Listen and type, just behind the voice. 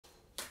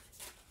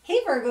Hey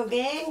Virgo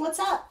gang, what's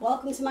up?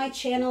 Welcome to my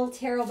channel,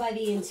 Tarot by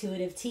the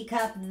Intuitive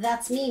Teacup.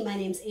 That's me. My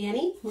name's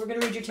Annie. We're going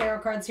to read your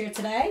tarot cards here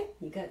today.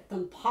 You got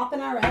them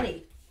popping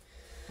already.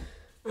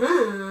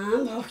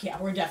 Oh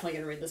yeah, we're definitely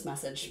going to read this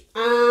message.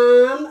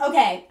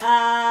 Okay.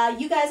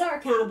 You guys are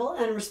accountable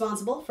and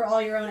responsible for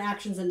all your own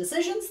actions and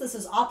decisions. This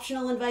is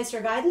optional advice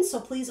or guidance, so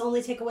please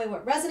only take away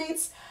what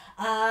resonates.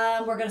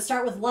 We're going to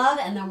start with love,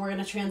 and then we're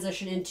going to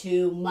transition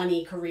into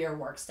money, career,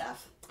 work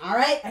stuff. All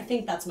right, I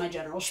think that's my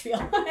general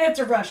spiel. I have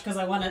to rush because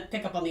I want to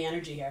pick up on the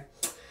energy here.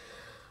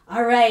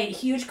 All right,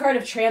 huge card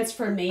of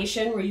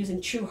transformation. We're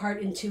using True Heart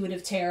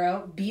Intuitive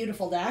Tarot.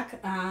 Beautiful deck.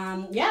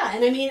 Yeah,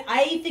 and I mean,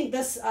 I think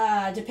this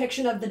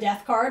depiction of the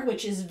Death card,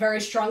 which is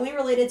very strongly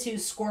related to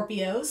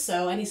Scorpios,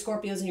 so any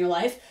Scorpios in your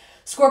life,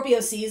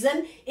 Scorpio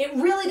season, it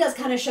really does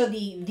kind of show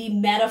the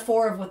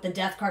metaphor of what the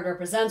Death card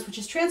represents, which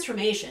is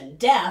transformation,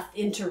 death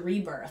into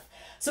rebirth.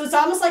 So it's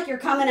almost like you're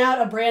coming out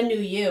a brand new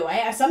you.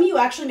 Some of you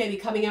actually may be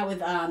coming out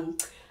with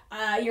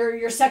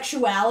your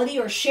sexuality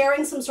or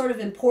sharing some sort of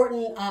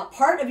important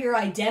part of your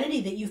identity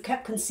that you've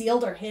kept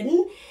concealed or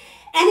hidden.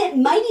 And it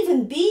might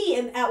even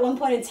be, at one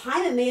point in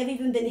time, it may have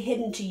even been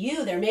hidden to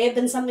you. There may have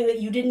been something that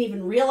you didn't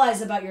even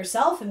realize about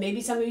yourself, and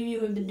maybe some of you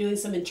have been doing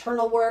some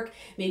internal work.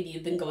 Maybe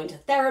you've been going to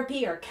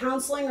therapy or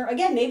counseling, or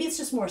again, maybe it's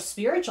just more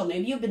spiritual.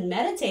 Maybe you've been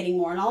meditating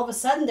more, and all of a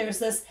sudden there's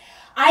this,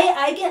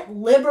 I get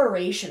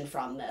liberation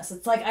from this.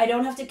 It's like I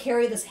don't have to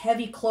carry this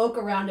heavy cloak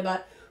around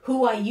about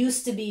who I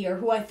used to be or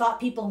who I thought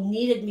people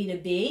needed me to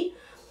be.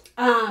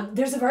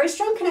 There's a very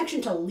strong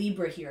connection to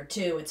Libra here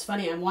too. It's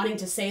funny, I'm wanting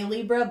to say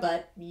Libra,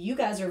 but you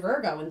guys are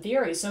Virgo in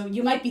theory. So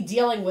you might be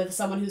dealing with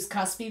someone who's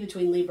cuspy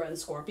between Libra and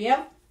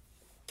Scorpio.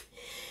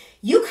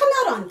 You come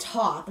out on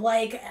top.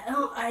 Like,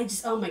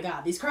 oh my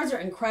God, these cards are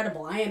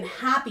incredible. I am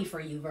happy for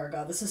you,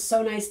 Virgo. This is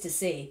so nice to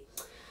see.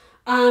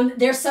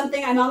 There's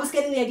something, I'm almost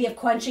getting the idea of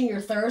quenching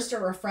your thirst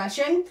or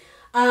refreshing.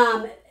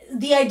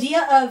 The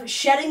idea of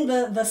shedding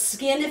the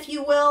skin, if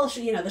you will,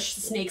 you know, the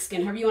snake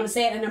skin, however you want to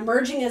say it, and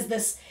emerging as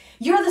this,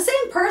 you're the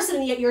same person,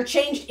 and yet you're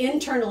changed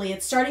internally.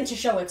 It's starting to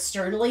show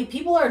externally.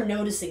 People are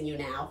noticing you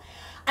now.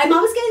 I'm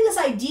almost getting this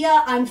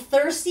idea, I'm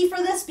thirsty for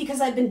this because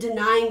I've been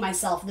denying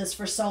myself this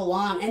for so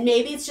long, and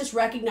maybe it's just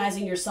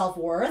recognizing your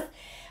self-worth.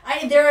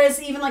 There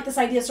is even like this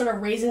idea of sort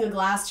of raising a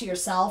glass to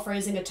yourself,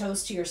 raising a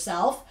toast to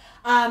yourself.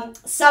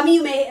 Some of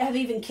you may have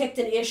even kicked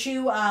an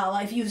issue,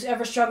 if you've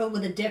ever struggled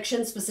with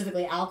addiction,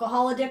 specifically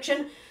alcohol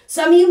addiction.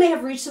 Some of you may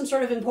have reached some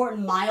sort of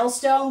important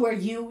milestone where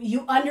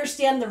you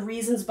understand the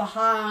reasons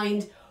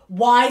behind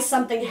why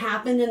something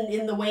happened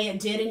in the way it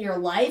did in your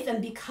life.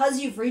 And because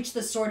you've reached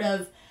this sort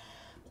of,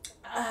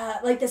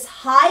 like this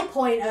high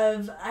point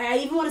of, I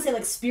even want to say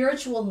like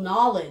spiritual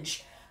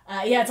knowledge.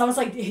 Yeah, it's almost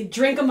like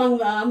drink among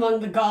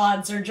the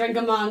gods, or drink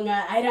among,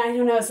 I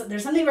don't know,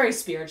 there's something very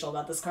spiritual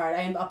about this card.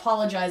 I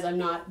apologize, I'm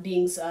not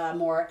being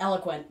more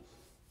eloquent.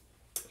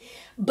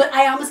 But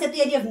I almost get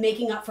the idea of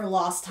making up for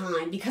lost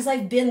time. Because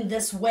I've been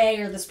this way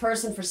or this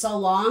person for so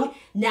long,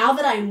 now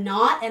that I'm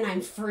not and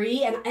I'm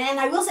free, and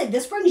I will say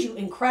this brings you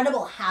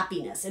incredible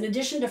happiness. In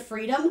addition to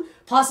freedom,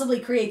 possibly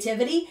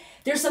creativity,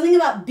 there's something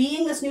about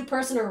being this new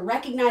person or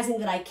recognizing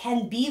that I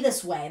can be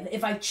this way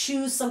if I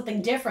choose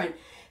something different.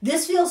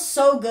 This feels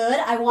so good.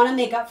 I want to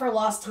make up for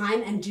lost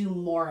time and do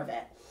more of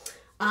it.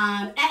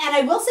 And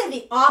I will say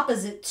the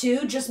opposite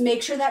too. Just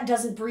make sure that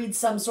doesn't breed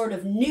some sort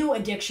of new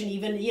addiction,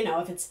 even, you know,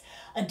 if it's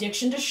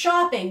addiction to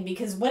shopping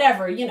because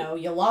whatever, you know,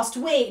 you lost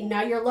weight and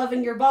now you're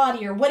loving your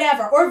body or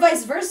whatever, or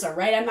vice versa,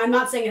 right? I'm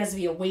not saying it has to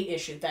be a weight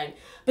issue thing,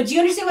 but do you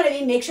understand what I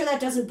mean? Make sure that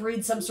doesn't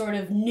breed some sort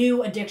of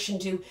new addiction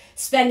to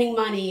spending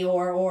money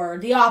or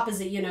the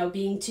opposite, you know,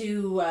 being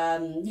too,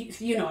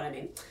 you know what I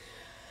mean.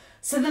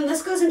 So then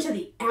this goes into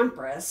the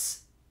Empress.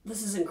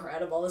 This is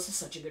incredible. This is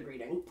such a good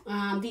reading.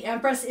 The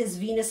Empress is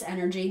Venus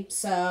energy.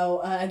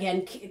 So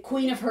again,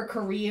 queen of her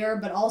career,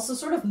 but also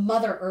sort of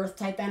Mother Earth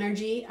type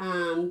energy.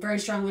 Very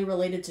strongly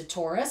related to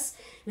Taurus.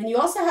 And then you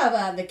also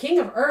have the King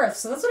of Earth.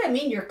 So that's what I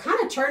mean. You're kind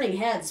of turning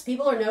heads.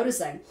 People are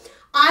noticing.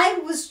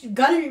 I was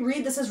going to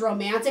read this as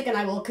romantic, and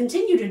I will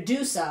continue to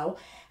do so.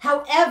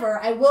 However,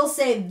 I will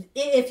say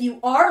if you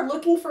are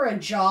looking for a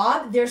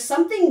job, there's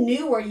something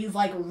new where you've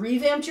like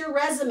revamped your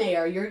resume,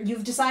 or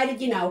you've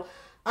decided, you know,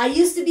 I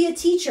used to be a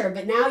teacher,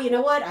 but now, you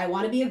know what? I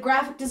want to be a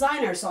graphic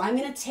designer. So I'm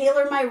going to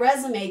tailor my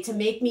resume to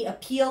make me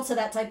appeal to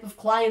that type of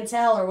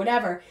clientele or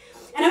whatever.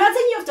 And I'm not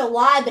saying you have to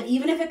lie, but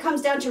even if it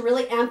comes down to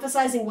really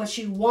emphasizing what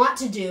you want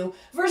to do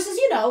versus,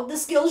 you know, the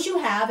skills you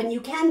have and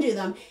you can do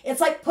them, it's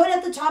like put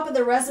at the top of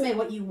the resume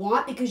what you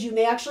want, because you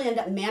may actually end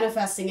up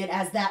manifesting it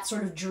as that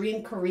sort of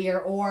dream career.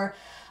 Or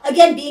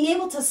again, being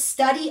able to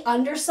study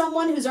under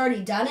someone who's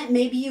already done it.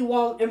 Maybe you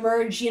won't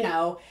emerge, you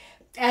know,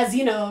 as,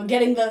 you know,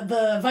 getting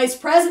the vice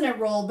president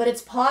role, but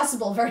it's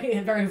possible,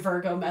 very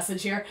Virgo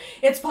message here,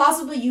 it's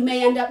possible you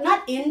may end up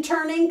not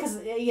interning, because,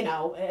 you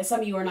know,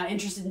 some of you are not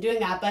interested in doing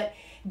that, but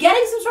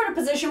getting some sort of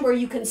position where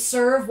you can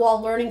serve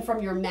while learning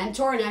from your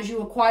mentor, and as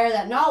you acquire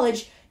that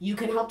knowledge, you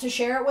can help to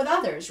share it with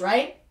others,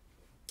 right?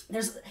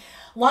 There's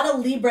a lot of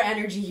Libra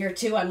energy here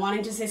too. I'm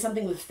wanting to say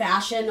something with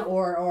fashion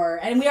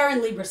and we are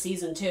in Libra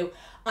season too.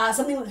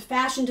 something with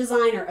fashion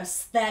design or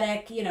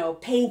aesthetic, you know,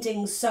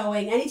 painting,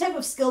 sewing, any type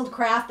of skilled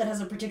craft that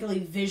has a particularly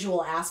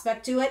visual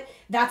aspect to it.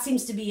 That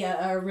seems to be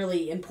a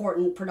really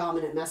important,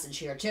 predominant message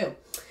here too.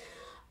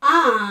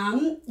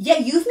 Yeah,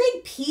 you've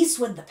made peace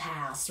with the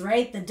past,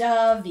 right? The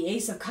Dove, the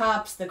Ace of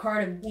Cups, the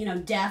card of, you know,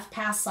 death,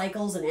 past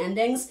cycles and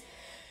endings.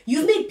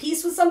 You've made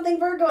peace with something,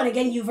 Virgo, and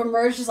again, you've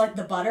emerged as like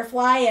the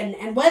butterfly,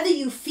 and whether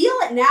you feel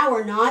it now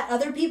or not,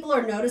 other people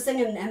are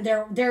noticing and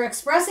they're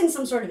expressing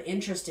some sort of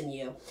interest in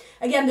you.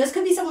 Again, this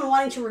could be someone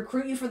wanting to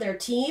recruit you for their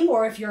team,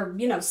 or if you're,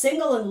 you know,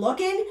 single and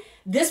looking,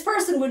 this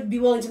person would be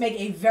willing to make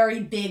a very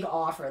big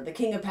offer. The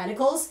King of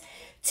Pentacles.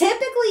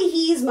 Typically,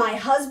 he's my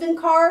husband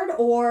card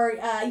or,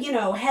 you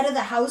know, head of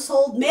the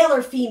household, male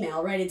or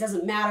female, right? It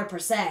doesn't matter per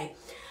se.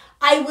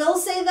 I will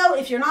say, though,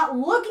 if you're not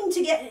looking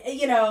to get,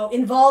 you know,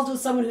 involved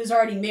with someone who's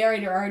already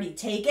married or already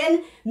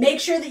taken, make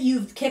sure that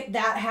you've kicked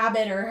that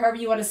habit, or however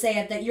you want to say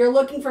it, that you're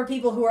looking for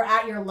people who are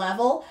at your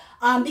level.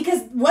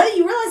 Because whether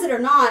you realize it or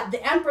not,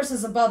 the Empress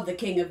is above the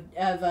King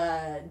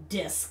of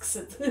Discs,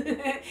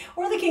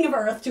 or the King of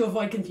Earth, to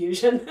avoid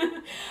confusion.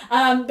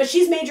 But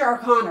she's major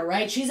arcana,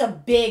 right? She's a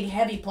big,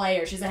 heavy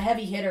player. She's a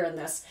heavy hitter in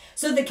this.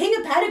 So the King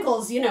of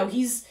Pentacles, you know,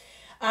 he's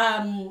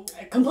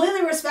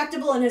completely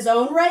respectable in his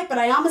own right, but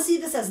I almost see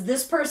this as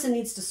this person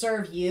needs to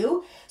serve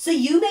you. So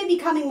you may be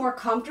becoming more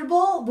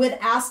comfortable with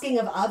asking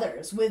of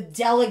others, with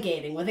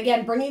delegating, with,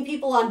 again, bringing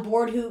people on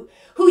board who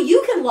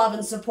you can love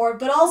and support,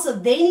 but also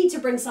they need to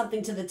bring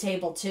something to the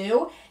table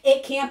too.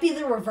 It can't be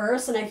the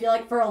reverse, and I feel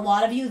like for a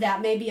lot of you,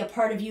 that may be a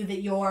part of you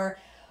that you're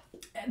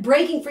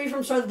breaking free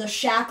from, sort of the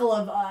shackle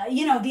of,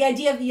 you know, the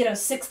idea of, you know,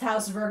 sixth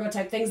house Virgo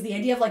type things, the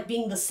idea of like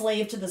being the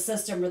slave to the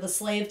system or the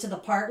slave to the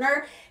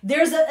partner.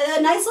 There's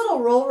a nice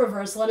little role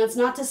reversal, and it's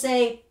not to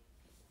say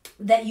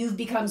that you've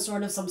become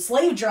sort of some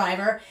slave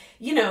driver.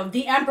 You know,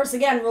 the Empress,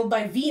 again, ruled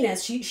by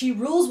Venus, she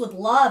rules with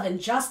love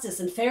and justice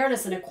and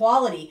fairness and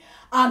equality,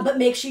 but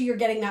make sure you're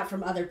getting that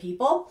from other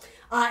people.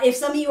 If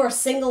some of you are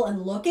single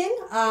and looking,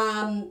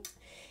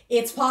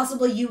 it's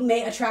possible you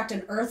may attract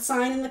an earth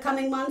sign in the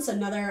coming months,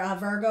 another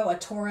Virgo, a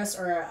Taurus,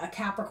 or a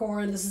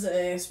Capricorn. This is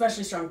a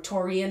especially strong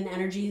Taurian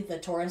energy, the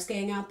Taurus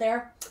gang out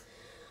there.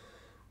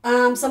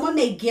 Someone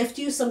may gift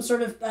you some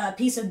sort of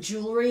piece of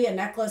jewelry, a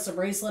necklace, a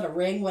bracelet, a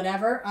ring,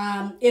 whatever.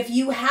 If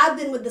you have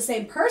been with the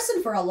same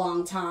person for a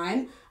long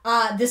time,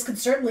 this could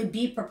certainly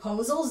be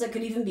proposals. It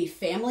could even be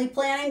family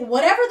planning.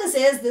 Whatever this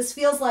is, this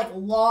feels like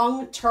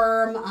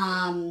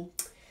long-term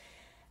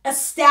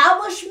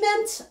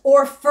establishment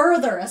or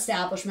further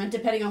establishment,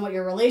 depending on what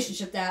your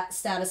relationship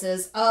status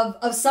is,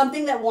 of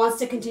something that wants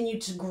to continue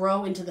to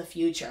grow into the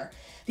future.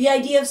 The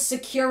idea of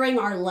securing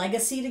our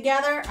legacy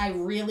together, I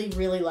really,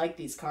 really like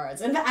these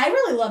cards. And I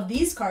really love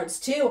these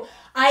cards too.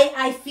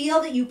 I feel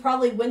that you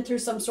probably went through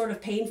some sort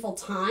of painful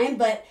time,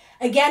 but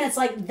again, it's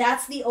like,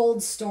 that's the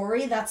old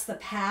story, that's the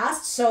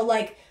past. So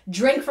like,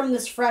 drink from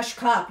this fresh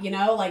cup, you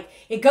know, like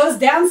it goes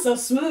down so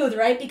smooth,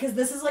 right? Because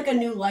this is like a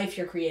new life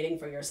you're creating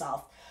for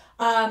yourself.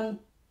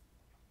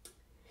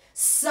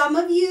 Some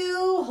of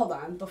you, hold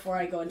on, before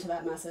I go into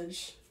that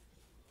message.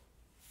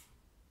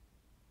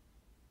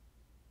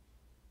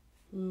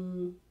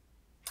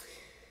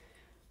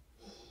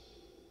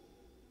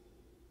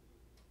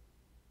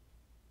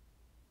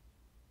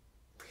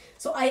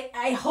 So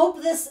I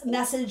hope this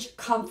message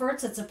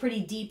comforts. It's a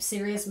pretty deep,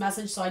 serious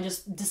message. So I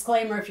just,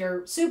 disclaimer, if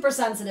you're super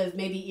sensitive,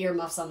 maybe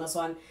earmuffs on this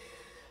one.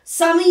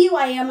 Some of you,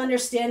 I am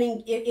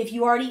understanding if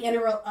you already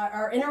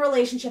are in a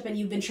relationship and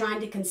you've been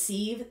trying to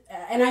conceive,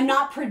 and I'm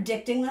not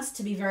predicting this,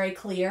 to be very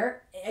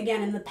clear.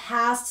 Again, in the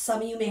past,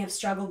 some of you may have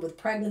struggled with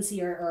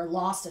pregnancy or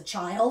lost a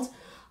child.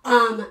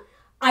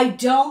 I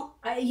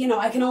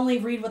can only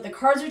read what the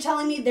cards are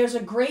telling me. There's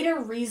a greater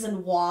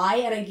reason why,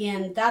 and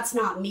again, that's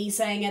not me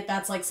saying it,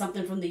 that's like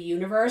something from the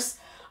universe.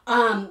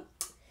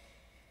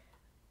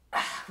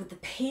 With the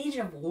Page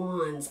of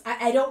Wands,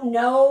 I don't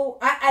know.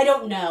 I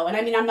don't know. And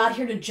I mean, I'm not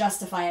here to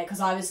justify it,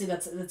 because obviously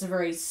that's a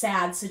very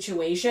sad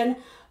situation.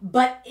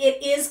 But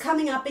it is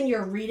coming up in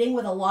your reading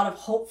with a lot of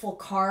hopeful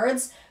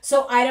cards.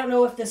 So I don't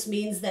know if this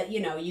means that, you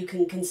know, you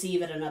can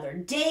conceive at another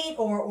date,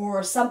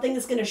 or something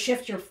that's going to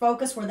shift your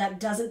focus where that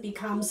doesn't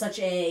become such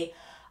a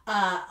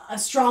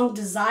strong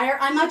desire.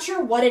 I'm not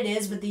sure what it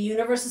is, but the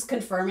universe is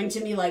confirming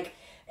to me, like,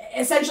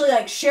 essentially,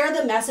 like, share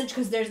the message,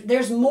 because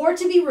there's more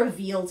to be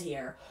revealed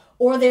here.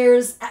 Or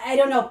there's, I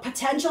don't know,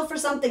 potential for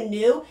something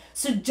new.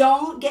 So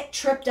don't get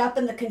tripped up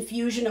in the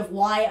confusion of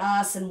why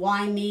us and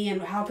why me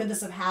and how could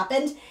this have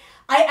happened.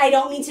 I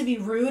don't mean to be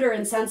rude or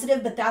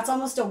insensitive, but that's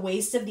almost a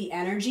waste of the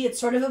energy. It's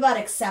sort of about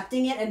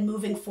accepting it and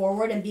moving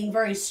forward and being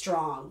very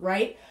strong,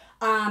 right?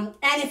 And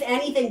if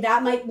anything,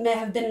 that might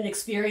have been an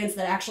experience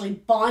that actually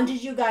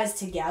bonded you guys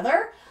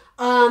together.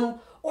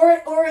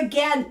 Or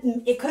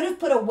again, it could have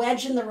put a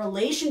wedge in the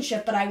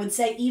relationship, but I would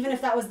say even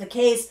if that was the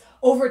case,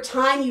 over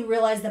time you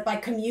realize that by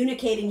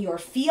communicating your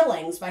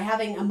feelings, by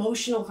having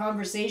emotional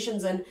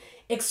conversations and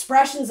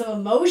expressions of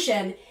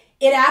emotion,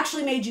 it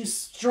actually made you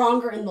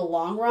stronger in the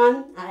long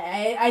run.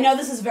 I know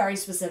this is very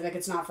specific.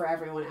 It's not for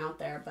everyone out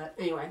there, but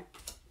anyway.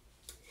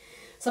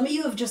 Some of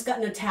you have just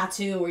gotten a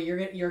tattoo, or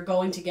you're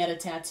going to get a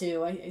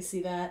tattoo. I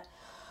see that.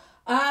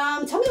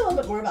 Tell me a little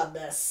bit more about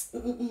this.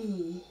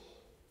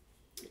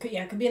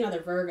 Yeah, it could be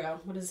another Virgo.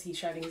 What is he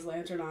shining his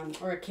lantern on?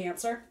 Or a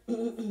Cancer?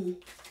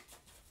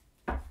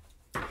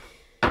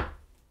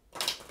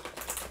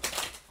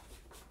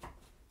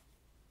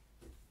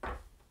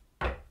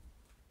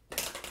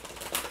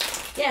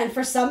 Yeah, and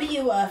for some of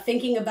you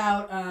thinking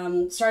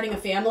about starting a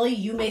family,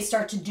 you may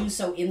start to do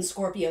so in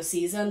Scorpio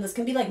season. This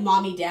can be like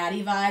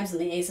mommy-daddy vibes, and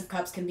the Ace of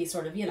Cups can be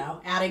sort of, you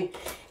know, adding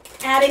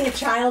a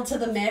child to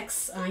the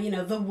mix. You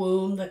know, the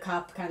womb, the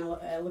cup kind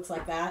of looks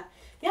like that.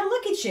 Yeah,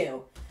 look at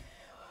you.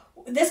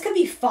 This could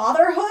be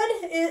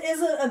fatherhood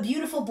is a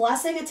beautiful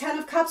blessing, a Ten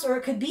of Cups, or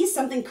it could be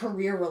something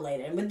career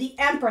related. And with the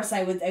Empress,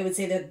 I would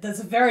say that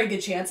there's a very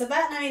good chance of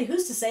that. And I mean,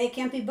 who's to say it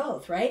can't be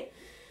both, right?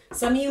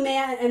 Some of you may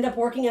end up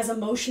working as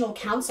emotional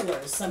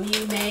counselors. Some of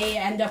you may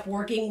end up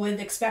working with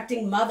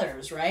expecting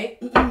mothers,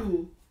 right?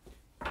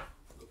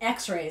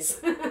 X-rays.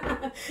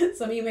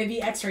 Some of you may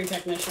be X-ray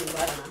technicians.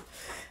 I don't know.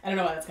 I don't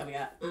know why that's coming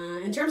up.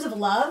 In terms of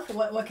love,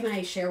 what can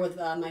I share with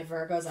my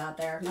Virgos out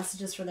there?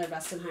 Messages for their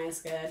best and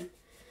highest good.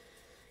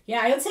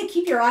 Yeah, I would say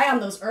keep your eye on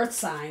those earth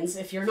signs.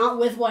 If you're not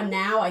with one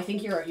now, I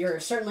think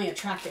you're certainly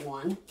attracting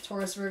one.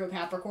 Taurus, Virgo,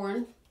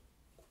 Capricorn.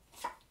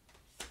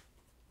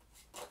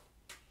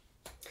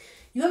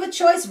 You have a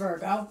choice,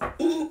 Virgo.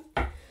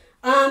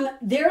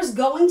 There's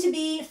going to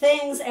be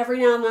things every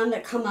now and then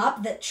that come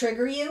up that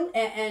trigger you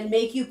and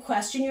make you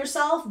question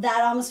yourself. That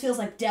almost feels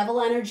like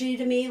devil energy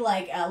to me,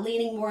 like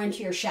leaning more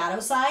into your shadow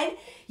side.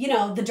 You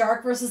know, the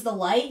dark versus the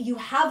light, you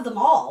have them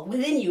all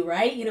within you,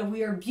 right? You know,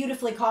 we are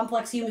beautifully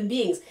complex human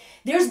beings.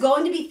 There's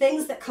going to be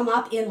things that come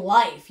up in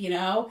life, you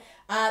know,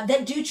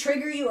 that do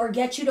trigger you or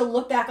get you to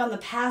look back on the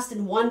past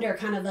and wonder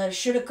kind of the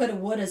shoulda, coulda,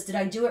 wouldas. Did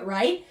I do it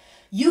right?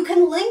 You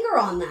can linger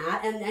on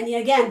that and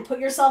again, put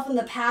yourself in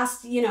the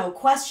past, you know,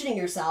 questioning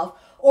yourself,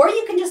 or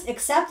you can just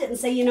accept it and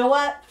say, you know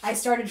what, I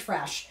started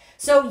fresh.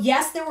 So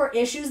yes, there were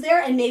issues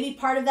there, and maybe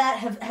part of that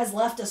has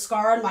left a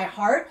scar on my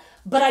heart,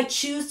 but I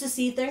choose to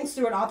see things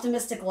through an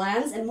optimistic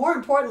lens, and more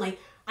importantly,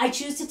 I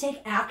choose to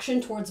take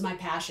action towards my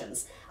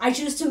passions. I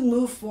choose to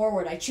move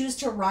forward. I choose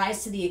to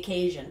rise to the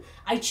occasion.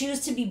 I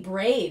choose to be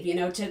brave, you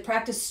know, to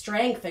practice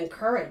strength and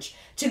courage,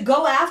 to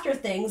go after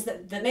things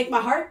that make my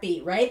heart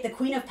beat, right? The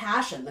Queen of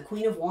Passion, the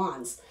Queen of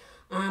Wands.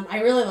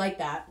 I really like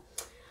that.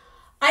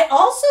 I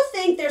also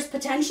think there's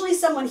potentially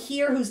someone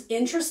here who's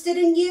interested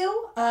in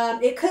you.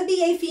 It could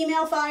be a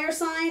female fire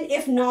sign.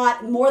 If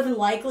not, more than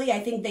likely,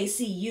 I think they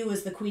see you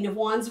as the Queen of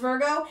Wands,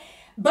 Virgo.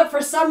 But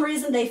for some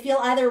reason, they feel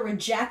either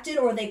rejected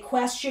or they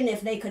question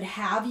if they could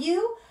have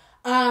you.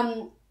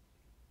 I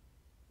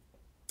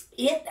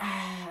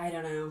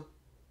don't know.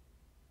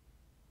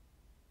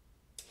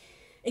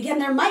 Again,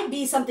 there might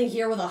be something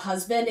here with a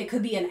husband. It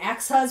could be an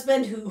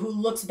ex-husband who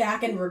looks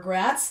back and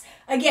regrets.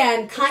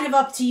 Again, kind of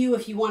up to you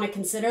if you want to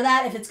consider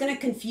that. If it's going to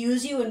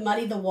confuse you and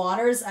muddy the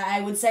waters,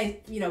 I would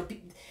say, you know,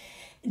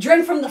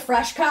 drink from the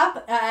fresh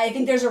cup. I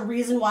think there's a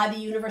reason why the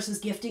universe is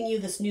gifting you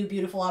this new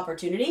beautiful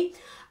opportunity.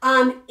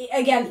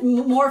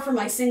 Again, more for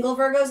my single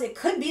Virgos, it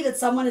could be that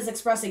someone is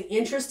expressing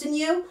interest in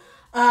you.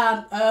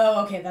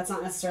 Oh, okay, that's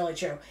not necessarily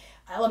true.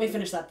 Let me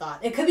finish that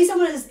thought. It could be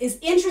someone is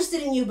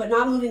interested in you but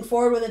not moving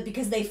forward with it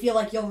because they feel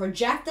like you'll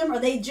reject them, or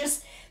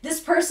this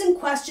person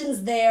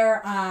questions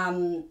their,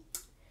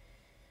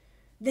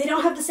 they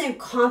don't have the same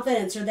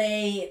confidence, or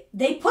they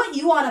put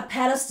you on a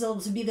pedestal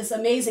to be this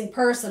amazing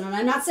person. And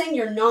I'm not saying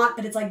you're not,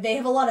 but it's like they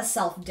have a lot of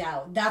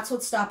self-doubt. That's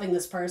what's stopping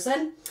this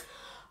person.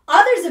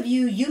 Others of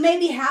you, you may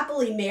be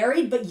happily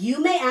married, but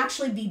you may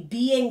actually be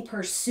being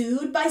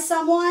pursued by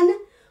someone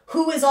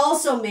who is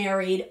also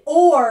married,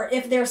 or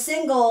if they're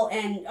single,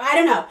 and I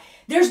don't know.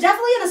 There's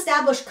definitely an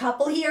established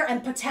couple here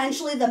and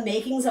potentially the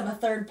makings of a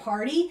third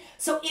party.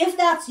 So if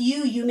that's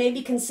you, you may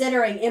be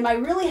considering, am I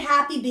really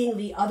happy being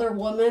the other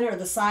woman or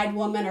the side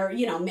woman, or,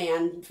 you know,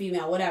 man,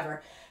 female,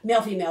 whatever.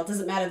 Male, female,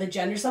 doesn't matter the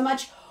gender so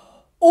much.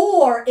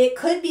 Or it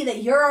could be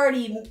that you're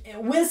already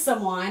with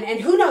someone, and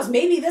who knows,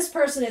 maybe this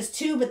person is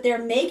too, but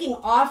they're making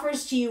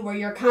offers to you where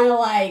you're kind of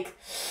like,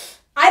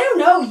 I don't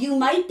know, you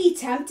might be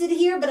tempted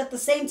here, but at the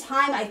same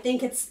time, I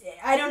think it's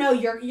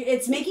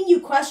making you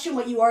question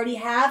what you already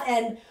have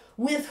and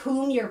with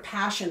whom your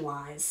passion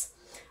lies.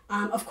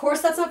 Of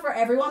course, that's not for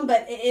everyone,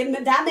 but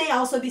that may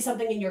also be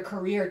something in your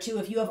career too.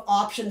 If you have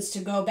options to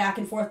go back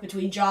and forth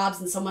between jobs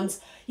and someone's,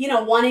 you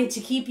know, wanting to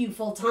keep you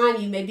full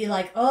time, you may be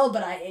like, oh,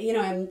 but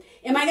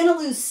am I going to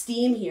lose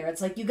steam here?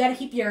 It's like you got to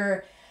keep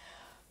your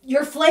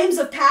flames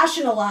of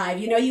passion alive.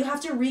 You know, you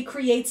have to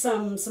recreate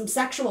some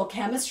sexual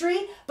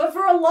chemistry. But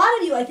for a lot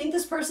of you, I think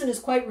this person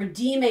is quite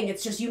redeeming.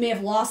 It's just you may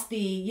have lost the,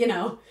 you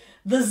know,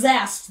 the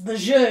zest, the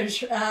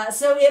zhuzh.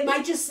 So it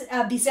might just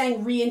be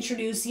saying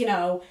reintroduce, you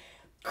know,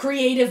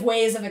 creative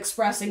ways of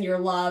expressing your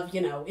love,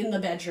 you know, in the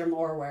bedroom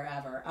or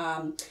wherever.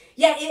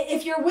 Yeah,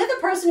 if you're with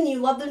a person and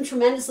you love them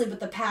tremendously, but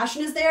the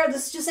passion is there,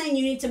 this is just saying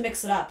you need to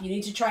mix it up. You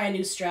need to try a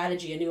new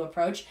strategy, a new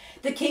approach.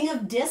 The King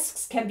of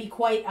Discs can be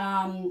quite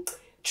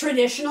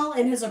traditional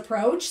in his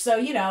approach. So,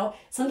 you know,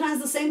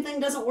 sometimes the same thing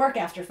doesn't work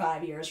after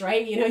 5 years,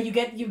 right? You know, you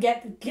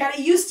get kind of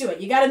used to it.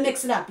 You got to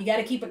mix it up. You got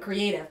to keep it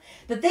creative.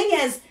 The thing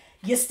is,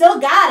 you still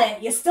got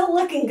it. You're still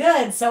looking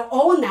good. So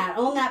own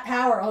that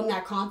power, own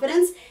that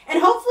confidence. And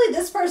hopefully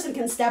this person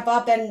can step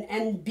up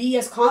and be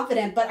as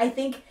confident. But I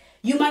think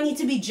you might need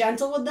to be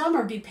gentle with them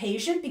or be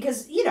patient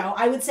because, you know,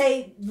 I would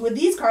say with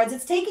these cards,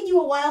 it's taken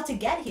you a while to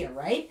get here,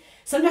 right?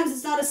 Sometimes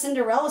it's not a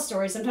Cinderella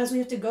story. Sometimes we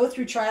have to go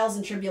through trials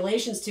and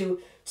tribulations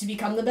to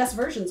become the best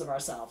versions of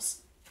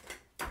ourselves.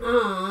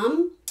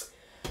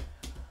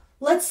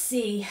 Let's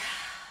see.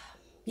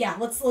 Yeah,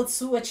 let's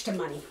switch to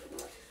money.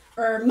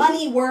 Or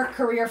money, work,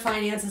 career,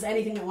 finances,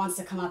 anything that wants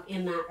to come up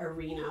in that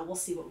arena. We'll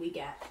see what we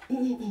get.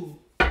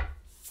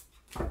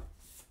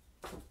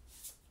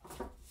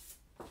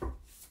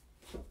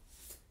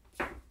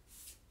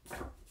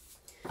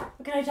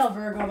 What can I tell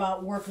Virgo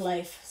about work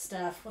life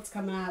stuff? What's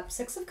coming up?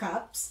 6 of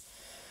Cups.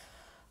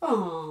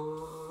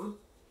 Aww.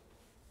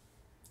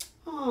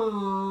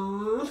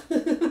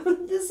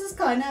 Aww. This is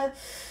kind of...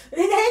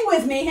 Hang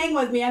with me.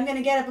 I'm going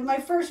to get it. But my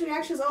first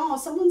reaction is, oh,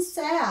 someone's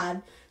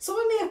sad.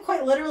 Someone may have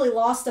quite literally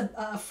lost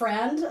a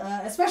friend,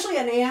 especially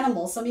an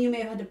animal. Some of you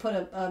may have had to put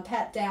a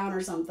pet down or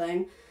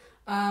something.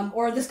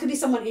 Or this could be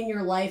someone in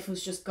your life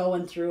who's just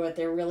going through it.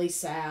 They're really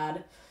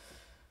sad.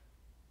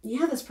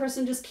 Yeah, this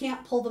person just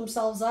can't pull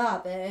themselves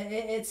up.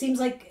 It seems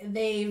like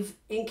they've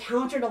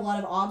encountered a lot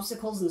of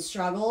obstacles and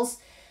struggles.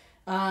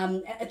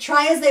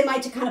 Try as they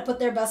might to kind of put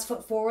their best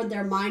foot forward,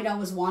 their mind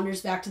always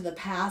wanders back to the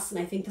past. And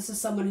I think this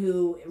is someone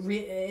who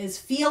is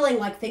feeling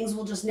like things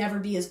will just never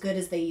be as good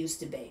as they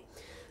used to be.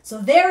 So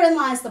therein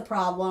lies the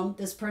problem.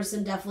 This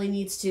person definitely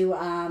needs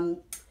to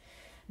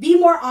be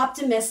more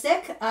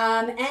optimistic.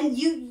 And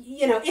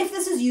you know, if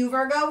this is you,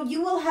 Virgo,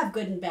 you will have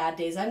good and bad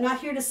days. I'm not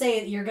here to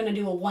say that you're going to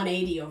do a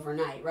 180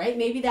 overnight, right?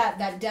 Maybe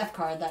that death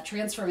card, that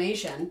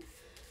transformation,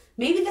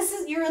 maybe this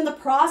is, you're in the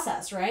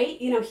process, right?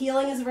 You know,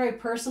 healing is a very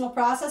personal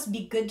process.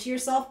 Be good to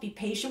yourself. Be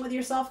patient with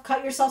yourself.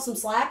 Cut yourself some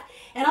slack.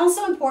 And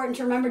also important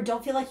to remember,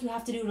 don't feel like you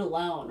have to do it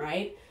alone,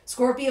 right?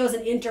 Scorpio is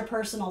an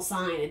interpersonal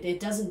sign. It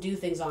doesn't do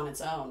things on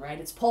its own, right?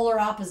 It's polar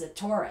opposite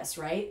Taurus,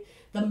 right?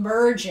 The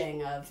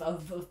merging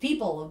of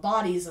people, of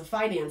bodies, of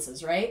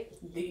finances, right?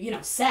 You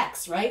know,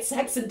 sex, right?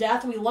 Sex and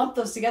death, we lump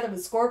those together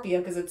with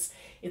Scorpio because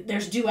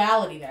there's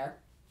duality there.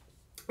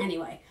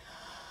 Anyway,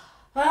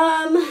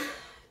 I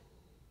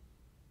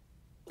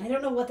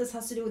don't know what this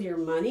has to do with your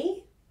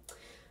money.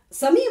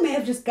 Some of you may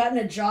have just gotten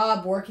a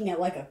job working at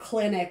like a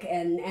clinic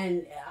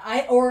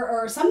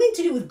or something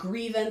to do with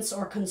grievance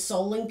or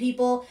consoling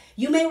people.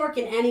 You may work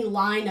in any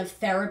line of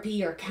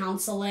therapy or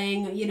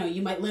counseling. You know,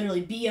 you might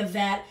literally be a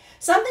vet.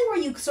 Something where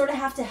you sort of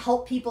have to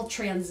help people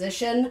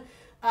transition.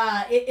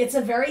 It's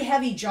a very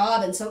heavy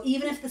job. And so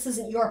even if this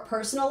isn't your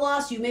personal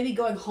loss, you may be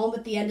going home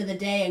at the end of the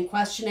day and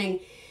questioning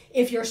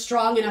if you're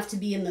strong enough to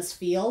be in this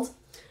field.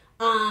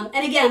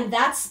 And again,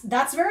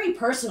 that's very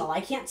personal. I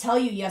can't tell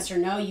you yes or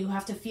no. You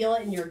have to feel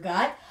it in your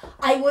gut.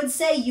 I would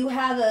say you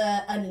have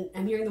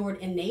I'm hearing the word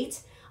innate,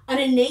 an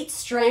innate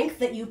strength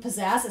that you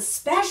possess,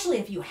 especially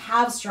if you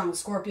have strong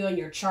Scorpio in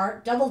your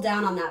chart. Double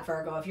down on that,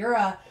 Virgo. If you're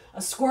a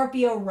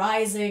Scorpio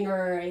rising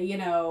or, you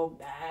know,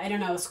 I don't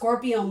know, a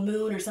Scorpio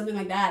moon or something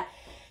like that,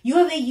 you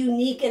have a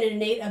unique and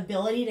innate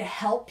ability to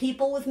help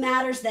people with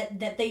matters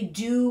that they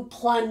do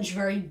plunge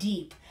very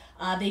deep.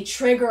 They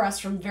trigger us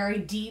from very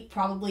deep,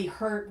 probably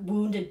hurt,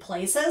 wounded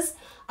places.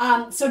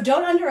 So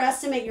don't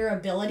underestimate your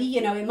ability. You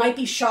know, it might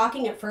be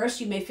shocking at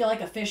first. You may feel like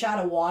a fish out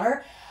of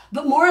water.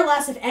 But more or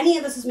less, if any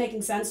of this is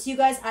making sense to you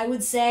guys, I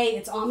would say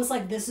it's almost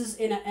like this is,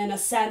 in a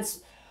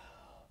sense,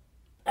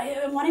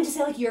 I'm wanting to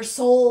say like your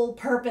soul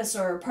purpose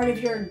or part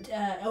of your,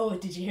 oh,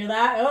 did you hear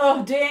that?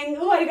 Oh, ding.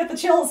 Oh, I got the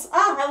chills.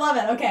 Ah, I love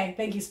it. Okay,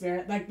 thank you,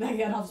 Spirit. That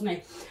helps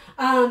me.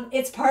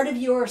 It's part of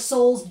your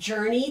soul's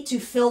journey to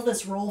fill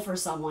this role for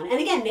someone. And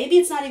again, maybe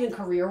it's not even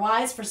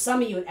career-wise. For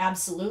some of you, it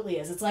absolutely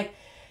is. It's like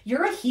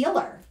you're a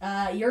healer.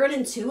 You're an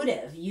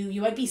intuitive.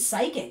 You might be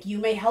psychic. You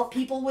may help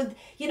people with,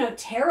 you know,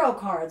 tarot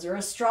cards or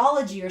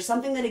astrology or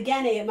something that,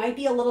 again, it might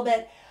be a little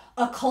bit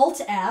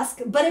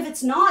occult-esque. But if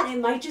it's not, it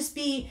might just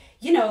be,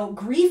 you know,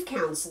 grief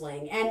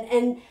counseling.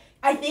 And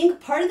I think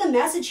part of the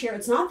message here,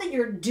 it's not that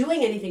you're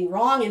doing anything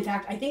wrong. In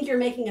fact, I think you're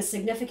making a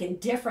significant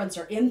difference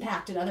or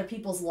impact in other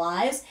people's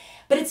lives.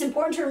 But it's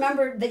important to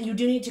remember that you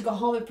do need to go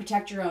home and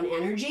protect your own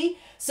energy.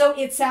 So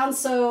it sounds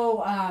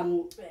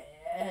so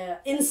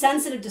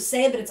insensitive to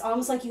say, but it's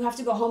almost like you have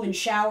to go home and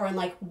shower and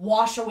like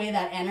wash away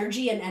that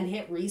energy and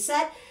hit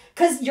reset.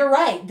 Because you're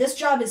right, this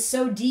job is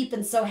so deep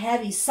and so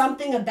heavy.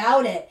 Something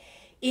about it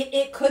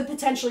could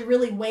potentially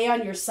really weigh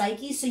on your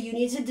psyche. So you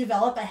need to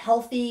develop a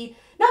healthy,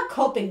 not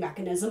coping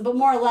mechanism, but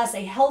more or less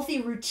a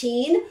healthy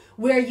routine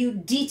where you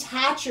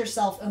detach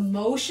yourself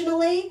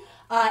emotionally,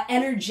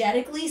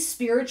 energetically,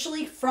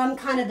 spiritually from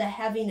kind of the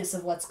heaviness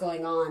of what's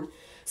going on.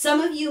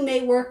 Some of you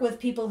may work with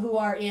people who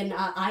are in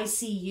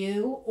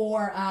ICU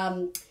or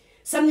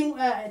something,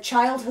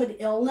 childhood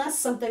illness,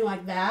 something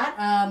like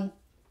that.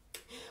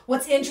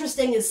 What's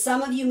interesting is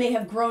some of you may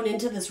have grown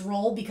into this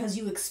role because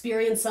you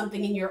experienced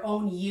something in your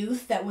own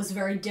youth that was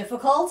very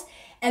difficult.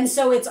 And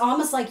so it's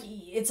almost like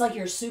it's like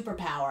your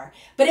superpower.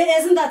 But it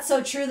isn't that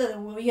so true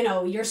that, you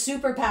know, your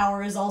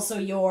superpower is also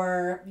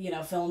your, you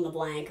know, fill in the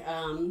blank.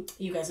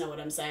 You guys know what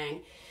I'm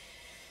saying.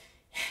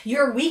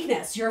 Your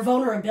weakness, your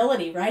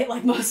vulnerability, right?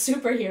 Like most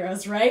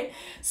superheroes, right?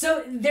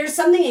 So there's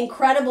something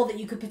incredible that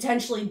you could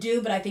potentially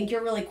do, but I think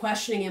you're really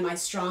questioning, am I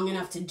strong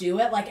enough to do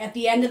it? Like at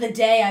the end of the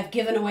day, I've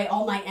given away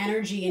all my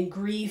energy and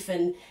grief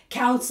and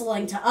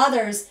counseling to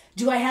others.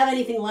 Do I have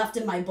anything left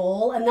in my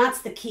bowl? And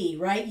that's the key,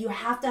 right? You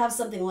have to have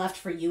something left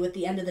for you at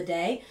the end of the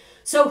day.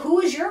 So who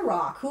is your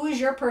rock? Who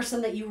is your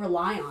person that you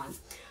rely on?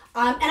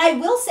 And I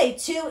will say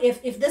too,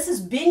 if this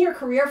has been your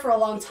career for a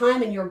long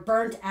time and you're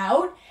burnt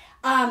out,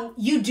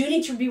 you do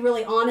need to be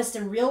really honest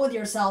and real with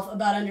yourself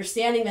about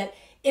understanding that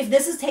if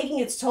this is taking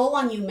its toll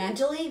on you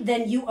mentally,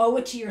 then you owe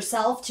it to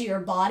yourself, to your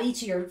body,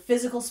 to your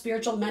physical,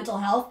 spiritual, mental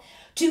health,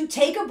 to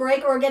take a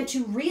break, or again,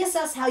 to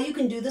reassess how you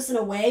can do this in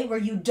a way where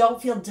you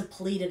don't feel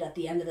depleted at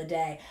the end of the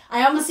day.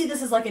 I almost see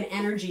this as like an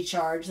energy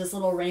charge, this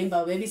little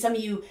rainbow. Maybe some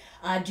of you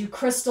do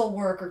crystal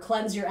work or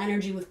cleanse your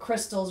energy with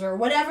crystals or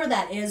whatever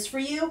that is for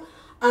you.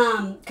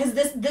 Because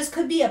this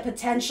could be a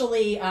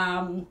potentially...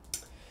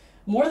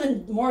 more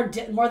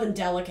than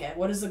delicate.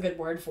 What is a good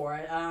word for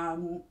it?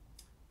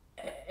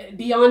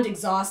 Beyond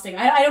exhausting.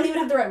 I don't even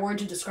have the right word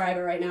to describe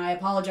it right now. I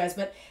apologize,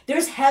 but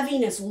there's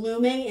heaviness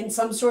looming in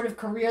some sort of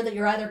career that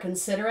you're either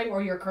considering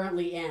or you're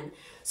currently in.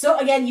 So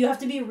again, you have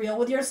to be real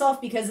with yourself,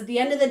 because at the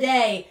end of the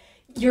day,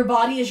 your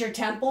body is your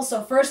temple.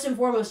 So first and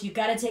foremost, you've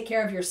got to take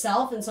care of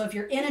yourself. And so if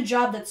you're in a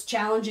job that's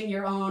challenging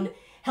your own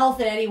health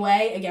in any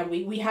way, again,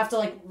 we have to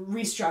like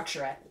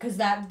restructure it, because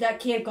that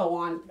can't go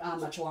on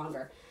much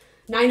longer.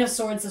 Nine of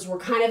Swords says we're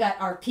kind of at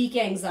our peak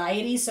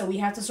anxiety, so we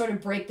have to sort of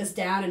break this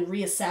down and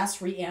reassess,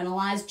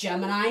 reanalyze.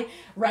 Gemini,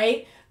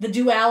 right? The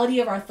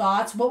duality of our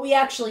thoughts, what we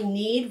actually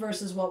need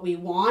versus what we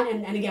want,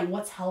 and again,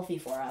 what's healthy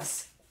for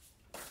us.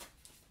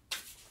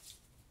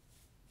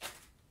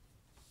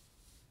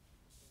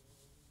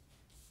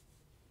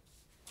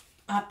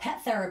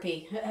 Pet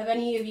therapy. Have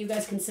any of you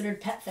guys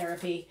considered pet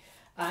therapy?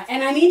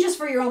 And I mean just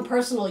for your own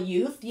personal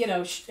youth, you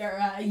know,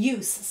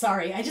 use,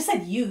 sorry. I just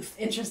said youth.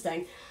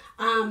 Interesting.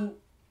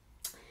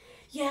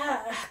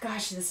 Yeah,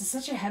 gosh, this is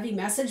such a heavy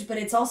message, but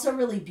it's also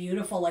really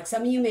beautiful. Like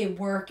some of you may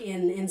work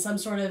in some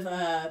sort of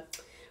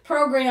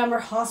program or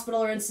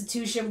hospital or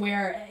institution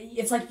where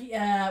it's like,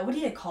 what do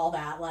you call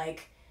that?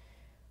 Like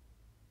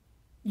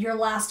your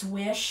last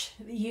wish.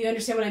 You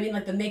understand what I mean?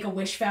 Like the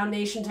Make-A-Wish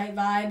Foundation type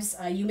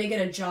vibes. You may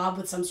get a job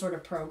with some sort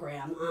of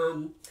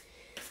program.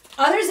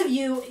 Others of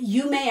you,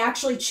 you may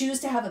actually choose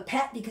to have a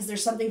pet because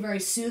there's something very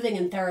soothing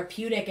and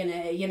therapeutic,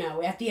 and you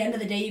know, at the end of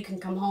the day, you can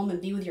come home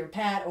and be with your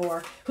pet,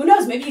 or who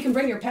knows, maybe you can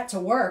bring your pet to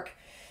work.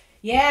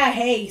 Yeah,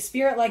 hey,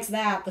 spirit likes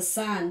that, the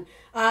sun.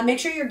 Make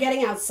sure you're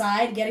getting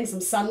outside, getting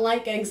some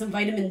sunlight, getting some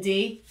vitamin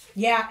D.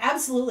 Yeah,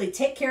 absolutely.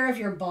 Take care of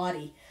your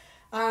body.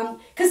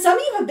 Because some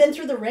of you have been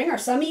through the ringer,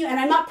 some of you, and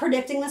I'm not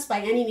predicting this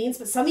by any means,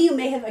 but some of you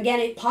may have,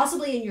 again,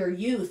 possibly in your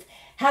youth,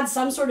 had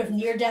some sort of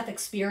near-death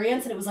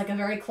experience, and it was like a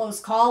very close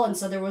call, and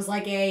so there was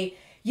like a,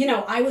 you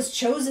know, I was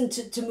chosen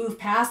to move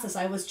past this.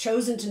 I was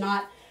chosen to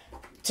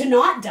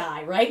not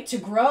die, right? To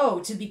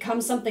grow, to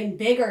become something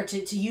bigger,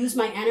 to use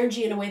my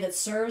energy in a way that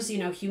serves, you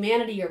know,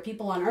 humanity or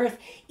people on earth,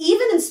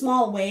 even in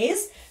small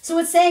ways. So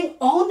it's saying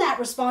own that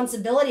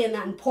responsibility and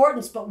that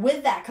importance, but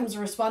with that comes a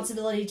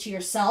responsibility to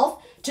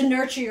yourself to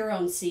nurture your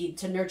own seed,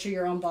 to nurture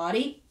your own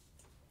body.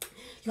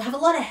 You have a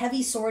lot of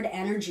heavy sword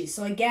energy.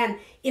 So again,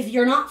 if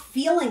you're not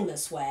feeling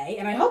this way,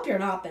 and I hope you're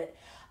not, but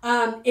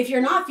if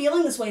you're not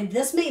feeling this way,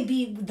 this may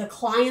be the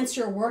clients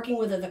you're working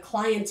with or the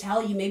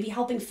clientele. You may be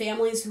helping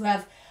families who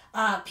have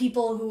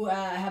people who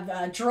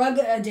have drug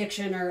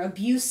addiction or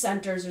abuse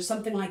centers or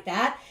something like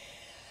that.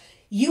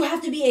 You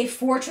have to be a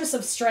fortress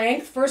of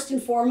strength, first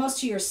and foremost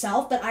to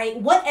yourself. But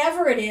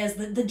whatever it is,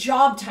 the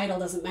job title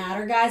doesn't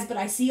matter, guys. But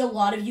I see a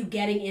lot of you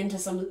getting into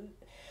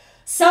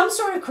some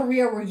sort of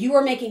career where you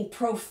are making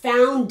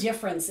profound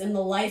difference in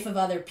the life of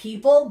other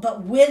people.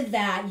 But with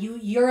that,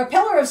 you're a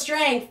pillar of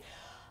strength.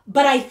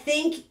 But I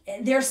think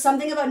there's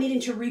something about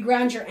needing to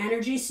reground your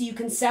energy so you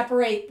can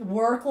separate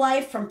work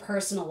life from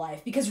personal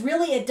life. Because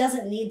really, it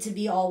doesn't need to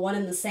be all one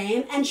and the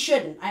same, and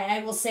shouldn't.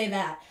 I will say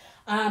that.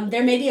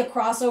 There may be a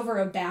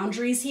crossover of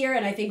boundaries here,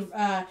 and I think,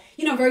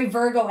 you know, very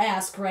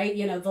Virgo-esque, right?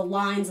 You know, the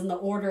lines and the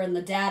order and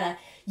the data.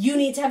 You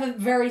need to have a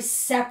very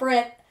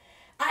separate...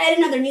 I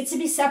don't know, there needs to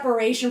be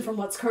separation from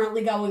what's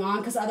currently going on,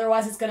 because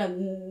otherwise it's going to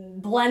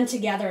blend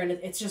together and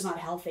it's just not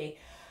healthy.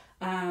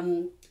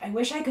 I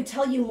wish I could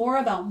tell you more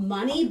about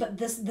money, but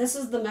this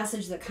is the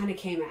message that kind of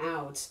came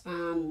out.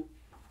 Am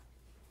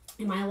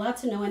I allowed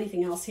to know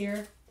anything else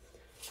here?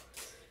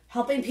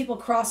 Helping people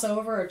cross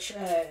over or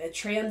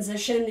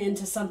transition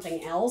into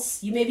something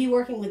else. You may be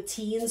working with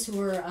teens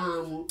who are...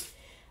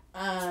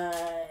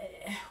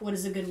 what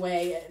is a good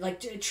way,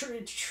 like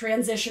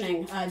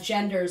transitioning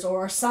genders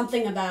or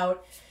something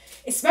about,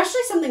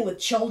 especially something with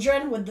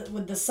children,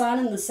 with the Sun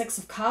and the Six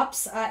of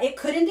Cups. It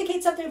could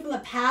indicate something from the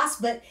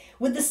past, but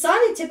with the Sun,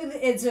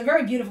 it's a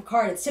very beautiful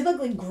card. It's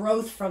typically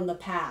growth from the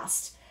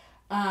past.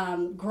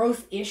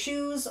 Growth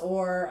issues,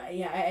 or,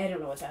 yeah, I don't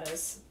know what that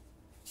is.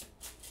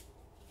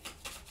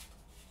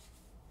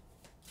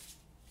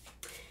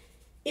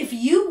 If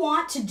you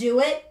want to do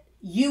it,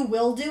 you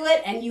will do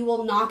it, and you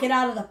will knock it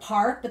out of the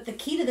park. But the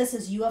key to this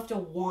is you have to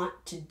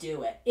want to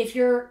do it. If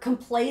you're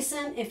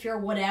complacent, if you're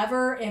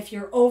whatever, if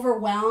you're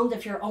overwhelmed,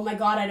 if you're, oh my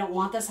God, I don't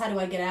want this, how do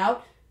I get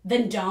out?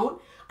 Then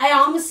don't. I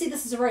almost see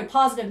this as a very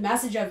positive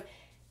message of,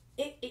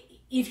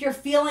 if you're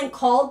feeling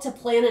called to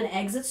plan an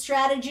exit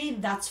strategy,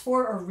 that's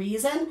for a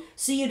reason.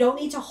 So you don't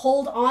need to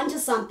hold on to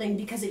something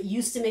because it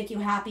used to make you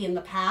happy in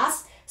the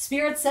past.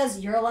 Spirit says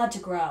you're allowed to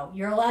grow.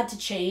 You're allowed to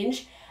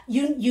change.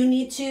 You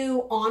need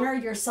to honor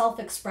your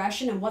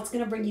self-expression and what's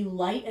going to bring you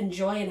light and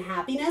joy and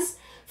happiness.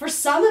 For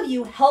some of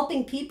you,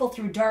 helping people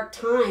through dark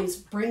times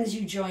brings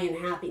you joy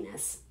and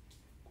happiness.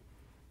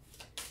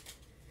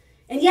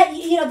 And yet,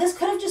 you know, this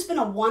could have just been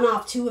a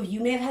one-off too. Of you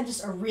may have had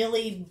just a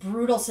really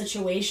brutal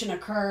situation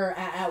occur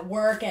at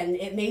work and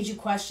it made you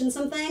question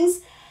some things.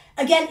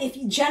 Again,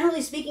 if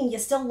generally speaking, you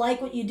still like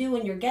what you do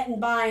and you're getting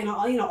by and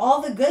all, you know,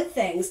 all the good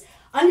things,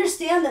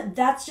 understand that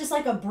that's just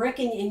like a brick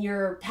in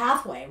your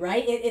pathway,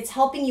 right? It's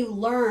helping you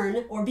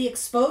learn or be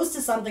exposed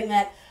to something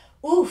that,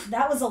 oof,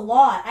 that was a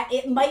lot.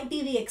 It might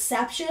be the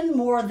exception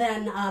more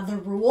than the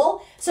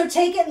rule. So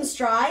take it in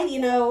stride, you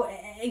know.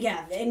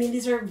 Again, I mean,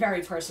 these are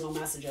very personal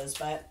messages,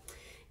 but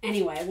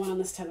anyway, one on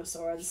this Ten of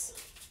Swords.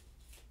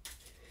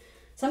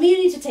 Some of you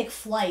need to take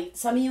flight.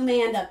 Some of you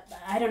may end up,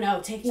 I don't know,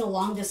 taking a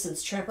long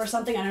distance trip or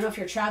something. I don't know if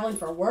you're traveling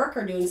for work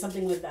or doing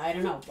something with, I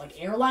don't know, like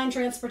airline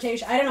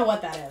transportation. I don't know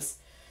what that is.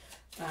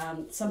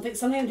 Something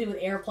to do with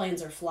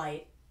airplanes or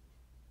flight.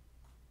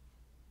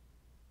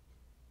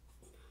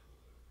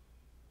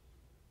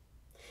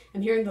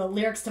 I'm hearing the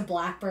lyrics to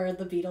Blackbird,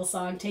 the Beatles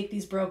song, take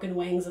these broken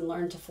wings and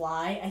learn to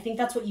fly. I think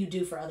that's what you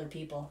do for other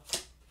people.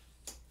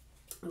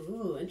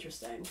 Ooh,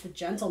 interesting. The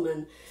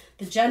gentleman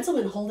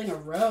holding a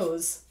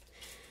rose.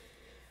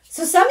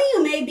 So some of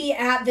you may be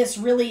at this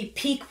really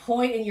peak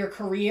point in your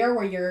career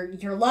where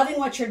you're loving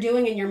what you're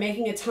doing and you're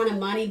making a ton of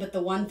money, but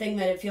the one thing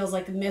that it feels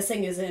like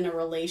missing is in a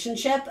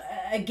relationship.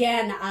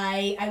 Again,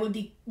 I would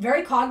be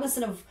very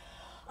cognizant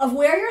of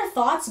where your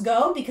thoughts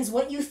go, because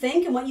what you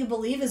think and what you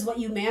believe is what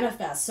you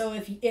manifest. So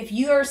if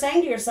you are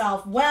saying to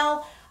yourself,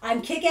 well,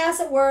 I'm kick-ass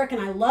at work and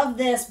I love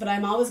this, but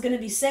I'm always going to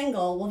be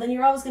single, well, then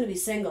you're always going to be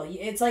single.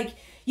 It's like,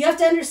 you have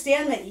to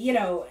understand that, you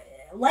know,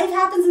 life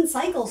happens in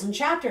cycles and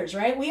chapters,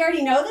 right? We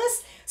already know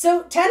this.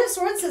 So Ten of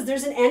Swords says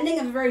there's an ending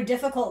of a very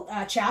difficult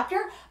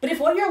chapter, but if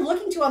what you're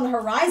looking to on the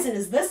horizon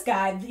is this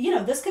guy, you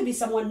know, this could be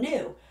someone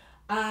new.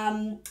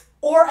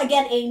 Or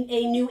again,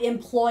 a new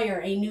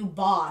employer, a new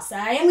boss.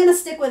 I am going to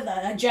stick with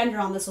a gender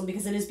on this one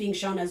because it is being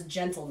shown as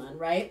gentleman,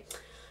 right?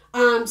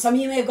 Some of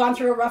you may have gone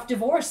through a rough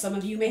divorce. Some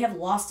of you may have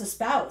lost a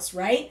spouse,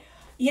 right?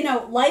 You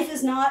know, life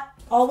is not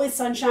always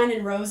sunshine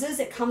and roses.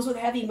 It comes with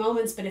heavy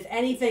moments, but if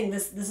anything,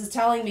 this is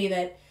telling me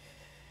that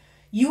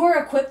you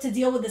are equipped to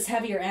deal with this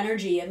heavier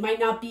energy. It might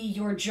not be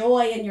your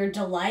joy and your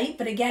delight,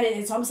 but again,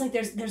 it's almost like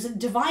there's a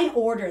divine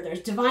order. There's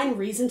divine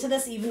reason to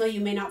this, even though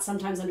you may not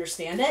sometimes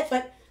understand it,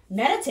 but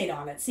meditate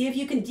on it. See if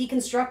you can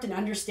deconstruct and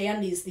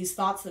understand these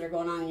thoughts that are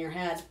going on in your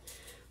head.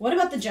 What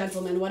about the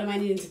gentleman? What am I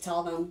needing to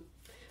tell them?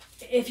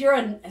 If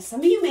you're some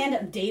of you may end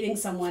up dating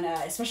someone,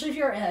 especially if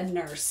you're a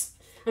nurse.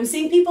 I'm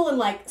seeing people in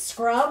like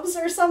scrubs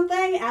or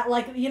something at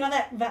like, you know,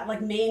 that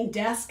like main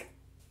desk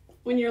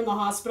when you're in the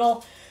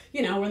hospital,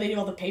 you know, where they do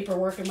all the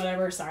paperwork and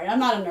whatever. Sorry, I'm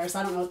not a nurse.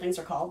 I don't know what things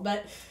are called,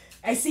 but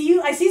I see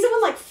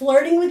someone like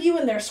flirting with you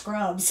in their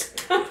scrubs.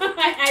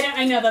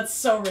 I know that's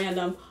so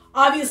random.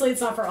 Obviously,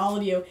 it's not for all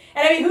of you.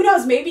 And I mean, who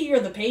knows? Maybe you're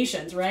the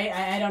patient, right?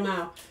 I don't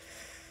know.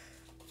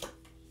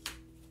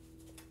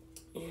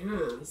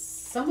 Yeah,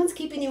 someone's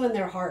keeping you in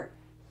their heart.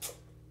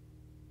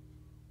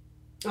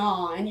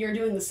 Oh, and you're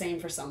doing the same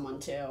for someone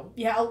too.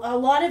 Yeah, a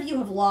lot of you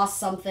have lost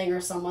something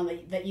or someone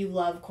that you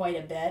love quite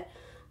a bit.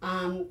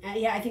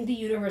 Yeah, I think the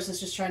universe is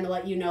just trying to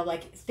let you know,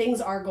 like,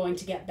 things are going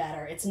to get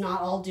better. It's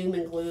not all doom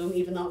and gloom,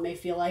 even though it may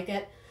feel like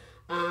it.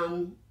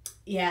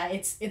 Yeah,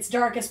 it's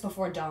darkest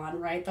before dawn,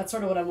 right? That's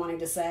sort of what I'm wanting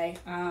to say.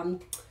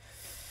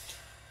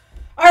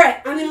 All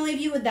right, I'm going to leave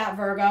you with that,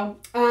 Virgo.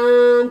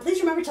 Please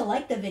remember to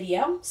like the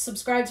video,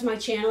 subscribe to my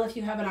channel if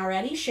you haven't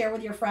already, share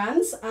with your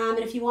friends. And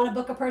if you want to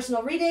book a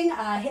personal reading,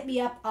 hit me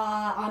up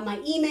on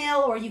my email,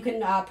 or you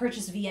can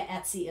purchase via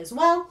Etsy as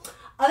well.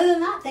 Other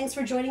than that, thanks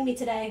for joining me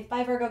today.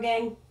 Bye, Virgo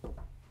gang.